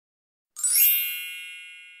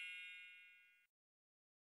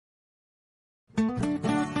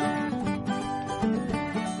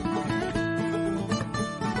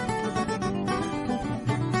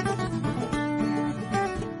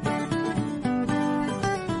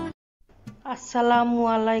আসসালামু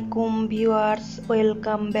আলাইকুম viewers,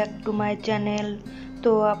 welcome back to my channel.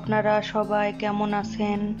 তো আপনারা সবাই কেমন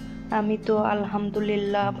আছেন? আমি তো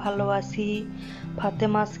আলহামদুলিল্লাহ ভালো আছি।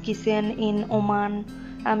 ফাতেমাস কিচেন ইন ওমান,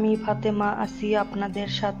 আমি ফাতেমা আছি আপনাদের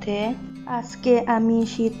সাথে। আজকে আমি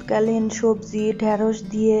শীতকালীন সবজি ঢেঁড়স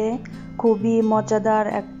দিয়ে খুবই মজাদার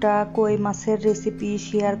একটা কই মাছের রেসিপি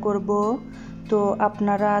শেয়ার করব। তো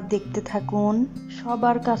আপনারা দেখতে থাকুন।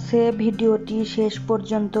 সবার কাছে ভিডিওটি শেষ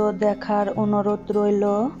পর্যন্ত দেখার অনুরোধ রইল।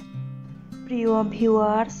 প্রিয়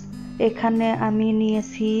ভিউয়ার্স, এখানে আমি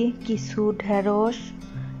নিয়েছি কিছু ঢেঁড়স,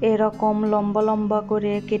 এরকম লম্বা লম্বা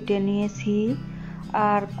করে কেটে নিয়েছি।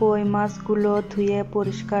 আর কই মাছগুলো ধুয়ে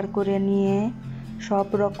পরিষ্কার করে নিয়ে সব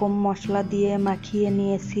রকম মশলা দিয়ে মাখিয়ে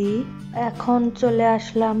নিয়েছি। এখন চলে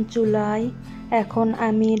আসলাম চুলায়। এখন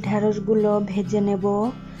আমি ঢেঁড়সগুলো ভেজে নেব।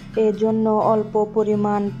 এজন্য অল্প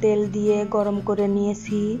পরিমাণ তেল দিয়ে গরম করে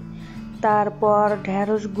নিয়েছি। তারপর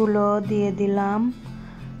ঢেঁড়সগুলো দিয়ে দিলাম।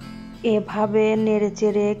 এভাবে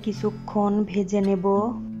নেড়েচেড়ে কিছুক্ষণ ভেজে নেব।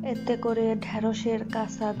 এতে করে ঢেঁড়সের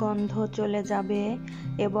কাঁচা গন্ধ চলে যাবে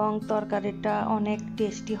এবং তরকারিটা অনেক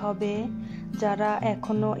টেস্টি হবে। যারা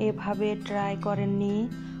এখনো এভাবে ট্রাই করেননি,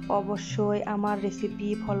 অবশ্যই আমার রেসিপি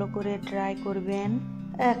ফলো করে ট্রাই করবেন।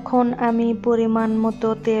 এখন আমি পরিমাণ মতো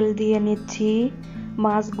তেল দিয়ে নিচ্ছি।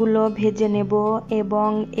 মাছগুলো ভেজে নেব এবং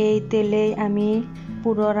এই তেলেই আমি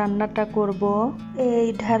পুরো রান্নাটা করব। এই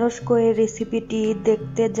ঢেঁড়স কইয়ের রেসিপিটি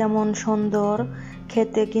দেখতে যেমন সুন্দর,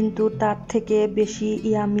 খেতে কিন্তু তার থেকে বেশি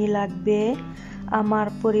ইয়ামি লাগবে। আমার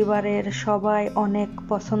পরিবারের সবাই অনেক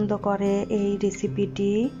পছন্দ করে এই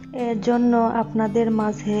রেসিপিটি, এর জন্য আপনাদের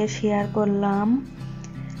মাঝে শেয়ার করলাম।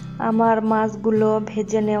 আমার মাছগুলো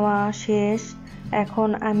ভেজে নেওয়া শেষ, এখন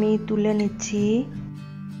আমি তুলে নিচ্ছি।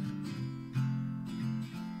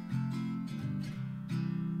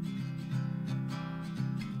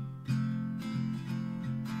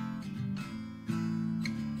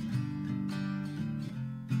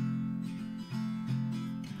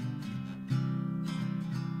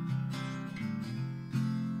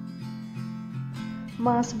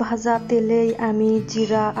 মাছ ভাজা তেলেই আমি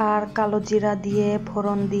জিরা আর কালো জিরা দিয়ে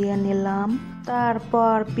ফোড়ন দিয়ে নিলাম।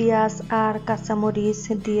 তারপর পেঁয়াজ আর কাঁচামরিচ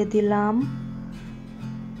দিয়ে দিলাম।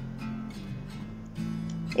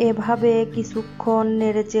 এভাবে কিছুক্ষণ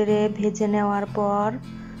নেড়েচেড়ে ভেজে নেওয়ার পর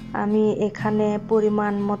আমি এখানে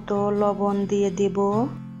পরিমাণ মতো লবণ দিয়ে দেব।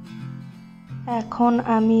 এখন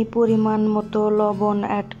আমি পরিমাণ মতো লবণ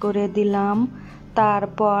অ্যাড করে দিলাম।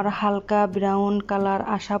 তারপর হালকা ব্রাউন কালার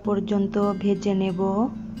আসা পর্যন্ত ভেজে নেব।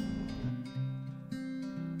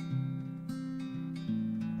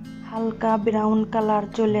 হালকা ব্রাউন কালার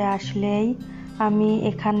চলে আসলেই আমি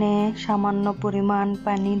এখানে সামান্য পরিমাণ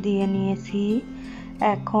পানি দিয়ে নিয়েছি।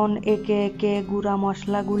 এখন একে একে গুঁড়া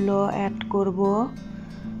মশলাগুলো অ্যাড করব।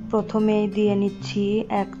 প্রথমেই দিয়ে নিচ্ছি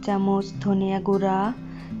 1 চামচ ধনিয়া গুঁড়া,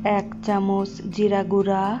 1 চামচ জিরা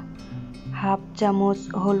গুঁড়া, হাফ চামচ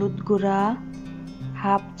হলুদ গুঁড়া,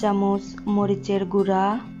 হাফ চামচ মরিচের গুঁড়া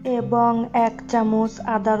এবং 1 চামচ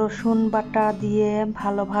আদা রসুন বাটা দিয়ে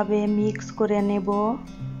ভালোভাবে মিক্স করে নেব।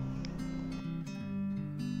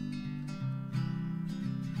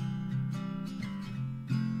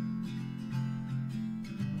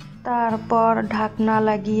 তারপর ঢাকনা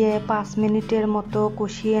লাগিয়ে 5 মিনিটের মতো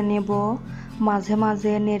কষিয়ে নেব। মাঝে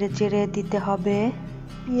মাঝে নেড়েচেড়ে দিতে হবে।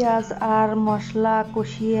 পেঁয়াজ আর মশলা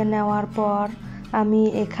কষিয়ে নেওয়ার পর আমি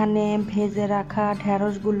এখানে ভেজে রাখা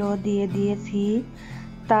ঢেঁড়সগুলো দিয়ে দিয়েছি।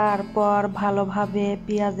 তারপর ভালোভাবে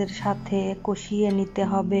পেঁয়াজের সাথে কষিয়ে নিতে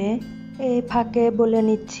হবে। এই ফাঁকে বলে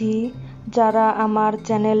নিচ্ছি, যারা আমার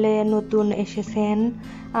চ্যানেলে নতুন এসেছেন,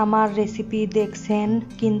 আমার রেসিপি দেখছেন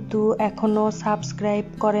কিন্তু এখনও সাবস্ক্রাইব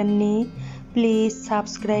করেননি, প্লিজ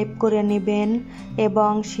সাবস্ক্রাইব করে নেবেন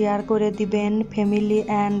এবং শেয়ার করে দিবেন ফ্যামিলি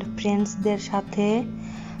অ্যান্ড ফ্রেন্ডসদের সাথে।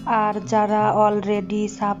 আর যারা অলরেডি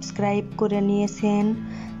সাবস্ক্রাইব করে নিয়েছেন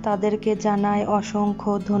তাদেরকে জানাই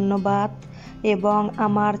অসংখ্য ধন্যবাদ এবং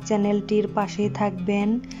আমার চ্যানেলটির পাশেই থাকবেন।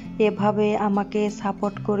 এভাবে আমাকে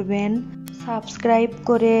সাপোর্ট করবেন। সাবস্ক্রাইব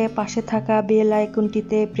করে পাশে থাকা বেল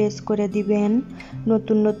আইকনটিতে প্রেস করে দিবেন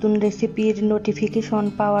নতুন নতুন রেসিপির নোটিফিকেশন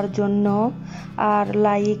পাওয়ার জন্য। আর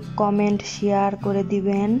লাইক, কমেন্ট, শেয়ার করে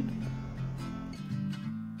দিবেন।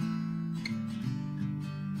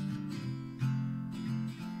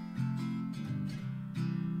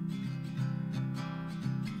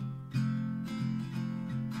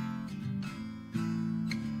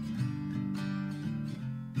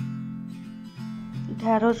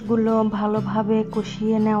 ঢেঁড়সগুলো ভালোভাবে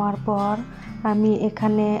কষিয়ে নেওয়ার পর আমি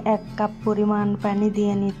এখানে 1 কাপ পরিমাণ পানি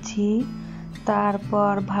দিয়ে নিচ্ছি।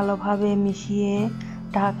 তারপর ভালোভাবে মিশিয়ে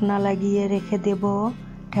ঢাকনা লাগিয়ে রেখে দেব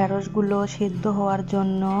ঢেঁড়সগুলো সেদ্ধ হওয়ার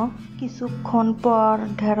জন্য। কিছুক্ষণ পর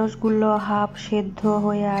ঢেঁড়সগুলো হাফ সেদ্ধ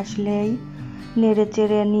হয়ে আসলেই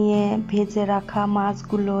নেড়েচেড়ে নিয়ে ভেজে রাখা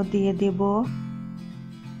মাছগুলো দিয়ে দেব।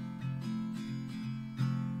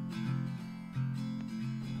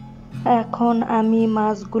 এখন আমি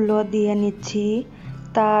মাছগুলো দিয়ে নিচ্ছি,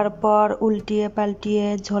 তারপর উল্টিয়ে পাল্টিয়ে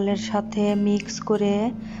ঝোলের সাথে মিক্স করে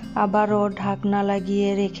আবারও ঢাকনা লাগিয়ে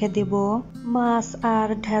রেখে দেব মাছ আর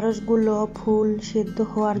ঢেঁড়সগুলো ফুল সেদ্ধ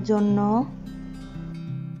হওয়ার জন্য।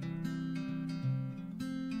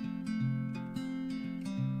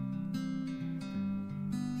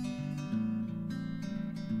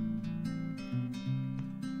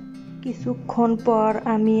 কিছুক্ষণ পর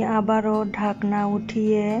আমি আবারও ঢাকনা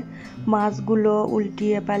উঠিয়ে মাছগুলো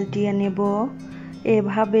উল্টিয়ে পাল্টিয়ে নেব।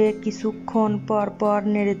 এভাবে কিছুক্ষণ পর পর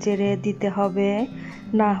নেড়েচেড়ে দিতে হবে,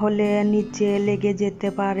 না হলে নিচে লেগে যেতে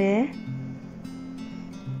পারে।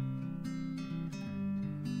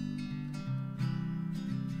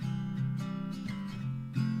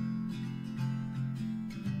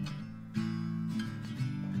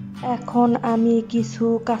 এখন আমি কিছু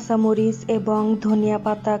কাঁচামরিচ এবং ধনিয়া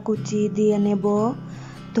পাতা কুচি দিয়ে নেব।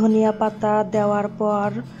 ধনিয়া পাতা দেওয়ার পর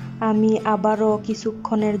আমি আবারও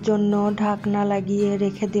কিছুক্ষণের জন্য ঢাকনা লাগিয়ে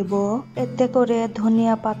রেখে দেব। এতে করে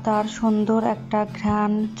ধনিয়া পাতার সুন্দর একটা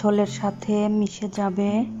ঘ্রাণ ঝোলের সাথে মিশে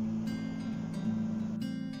যাবে।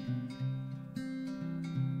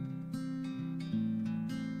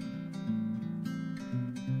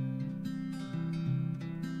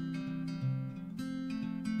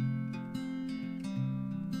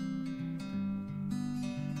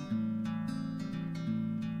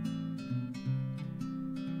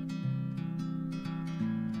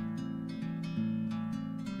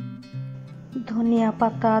 ধনিয়া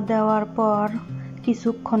পাতা দেওয়ার পর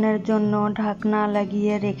কিছুক্ষণের জন্য ঢাকনা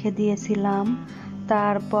লাগিয়ে রেখে দিয়েছিলাম।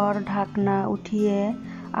 তারপর ঢাকনা উঠিয়ে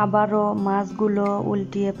আবারও মাছগুলো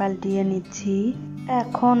উল্টিয়ে পাল্টিয়ে নিচ্ছি।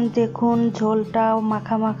 এখন দেখুন ঝোলটাও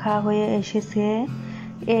মাখা মাখা হয়ে এসেছে।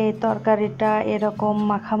 এই তরকারিটা এরকম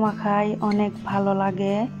মাখা মাখাই অনেক ভালো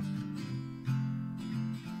লাগে।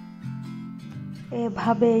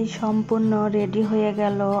 এভাবেই সম্পূর্ণ রেডি হয়ে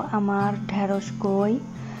গেল আমার ঢেঁড়স কই।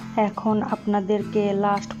 এখন আপনাদেরকে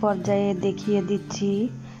লাস্ট পর্যায়ে দেখিয়ে দিচ্ছি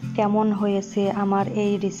কেমন হয়েছে আমার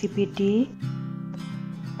এই রেসিপিটি।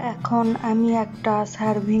 এখন আমি একটা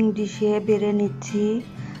সার্ভিং ডিশে বেড়ে নিচ্ছি,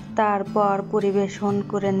 তারপর পরিবেশন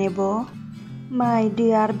করে নেব। মাই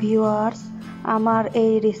ডিয়ার ভিউয়ার্স, আমার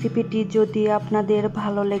এই রেসিপিটি যদি আপনাদের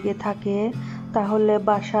ভালো লেগে থাকে তাহলে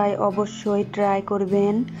বাসায় অবশ্যই ট্রাই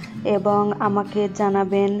করবেন এবং আমাকে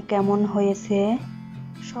জানাবেন কেমন হয়েছে।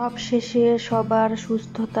 সবশেষে সবার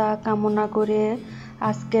সুস্থতা কামনা করে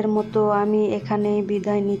আজকের মতো আমি এখানেই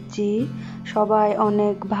বিদায় নিচ্ছি। সবাই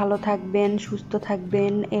অনেক ভালো থাকবেন, সুস্থ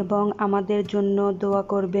থাকবেন এবং আমাদের জন্য দোয়া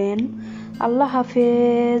করবেন। আল্লাহ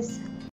হাফেজ।